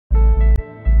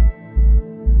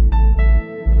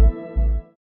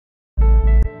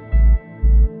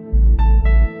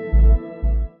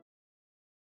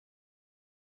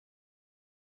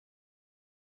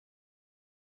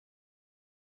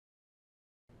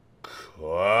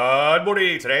Good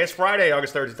morning. Today is Friday,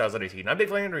 August 3rd, 2018. I'm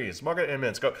Dave Landry. It's market and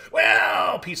minutes go.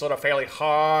 Well, peace on a fairly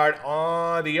hard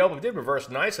on the open. We did reverse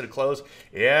nice at a close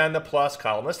in the plus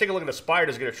column. Let's take a look at the SPY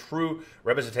to get a true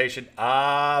representation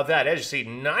of that. As you see,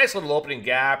 nice little opening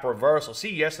gap reversal. See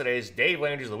yesterday's Dave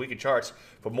Landry's the weekend charts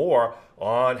for more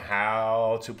on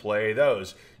how to play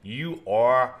those. You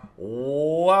are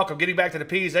welcome. Getting back to the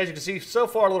P's, as you can see, so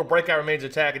far a little breakout remains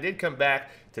intact. It did come back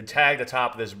to tag the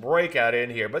top of this breakout in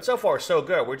here, but so far so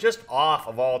good. We're just off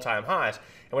of all-time highs,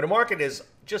 and when the market is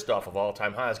just off of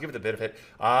all-time highs, give it the benefit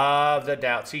of the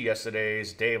doubt. See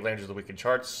yesterday's Dave Landry's the weekend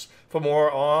charts for more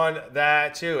on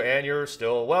that too, and you're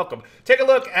still welcome. Take a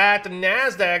look at the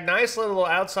NASDAQ. Nice little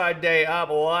outside day up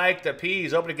like the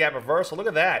P's. Opening gap reversal. Look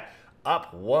at that.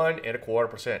 Up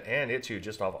 1.25%, and it too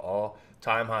just off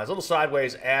all-time highs. A little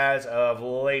sideways as of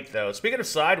late, though. Speaking of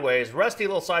sideways, rusty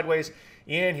little sideways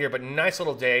in here, but nice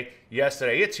little day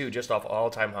yesterday. It too just off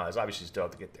all-time highs. Obviously, still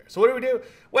have to get there. So what do we do?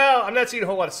 Well, I'm not seeing a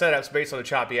whole lot of setups based on the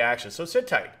choppy action, so sit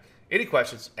tight. Any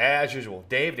questions, as usual,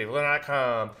 Dave,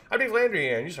 DaveLandry.com. I'm Dave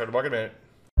Landry, and you start the market minute.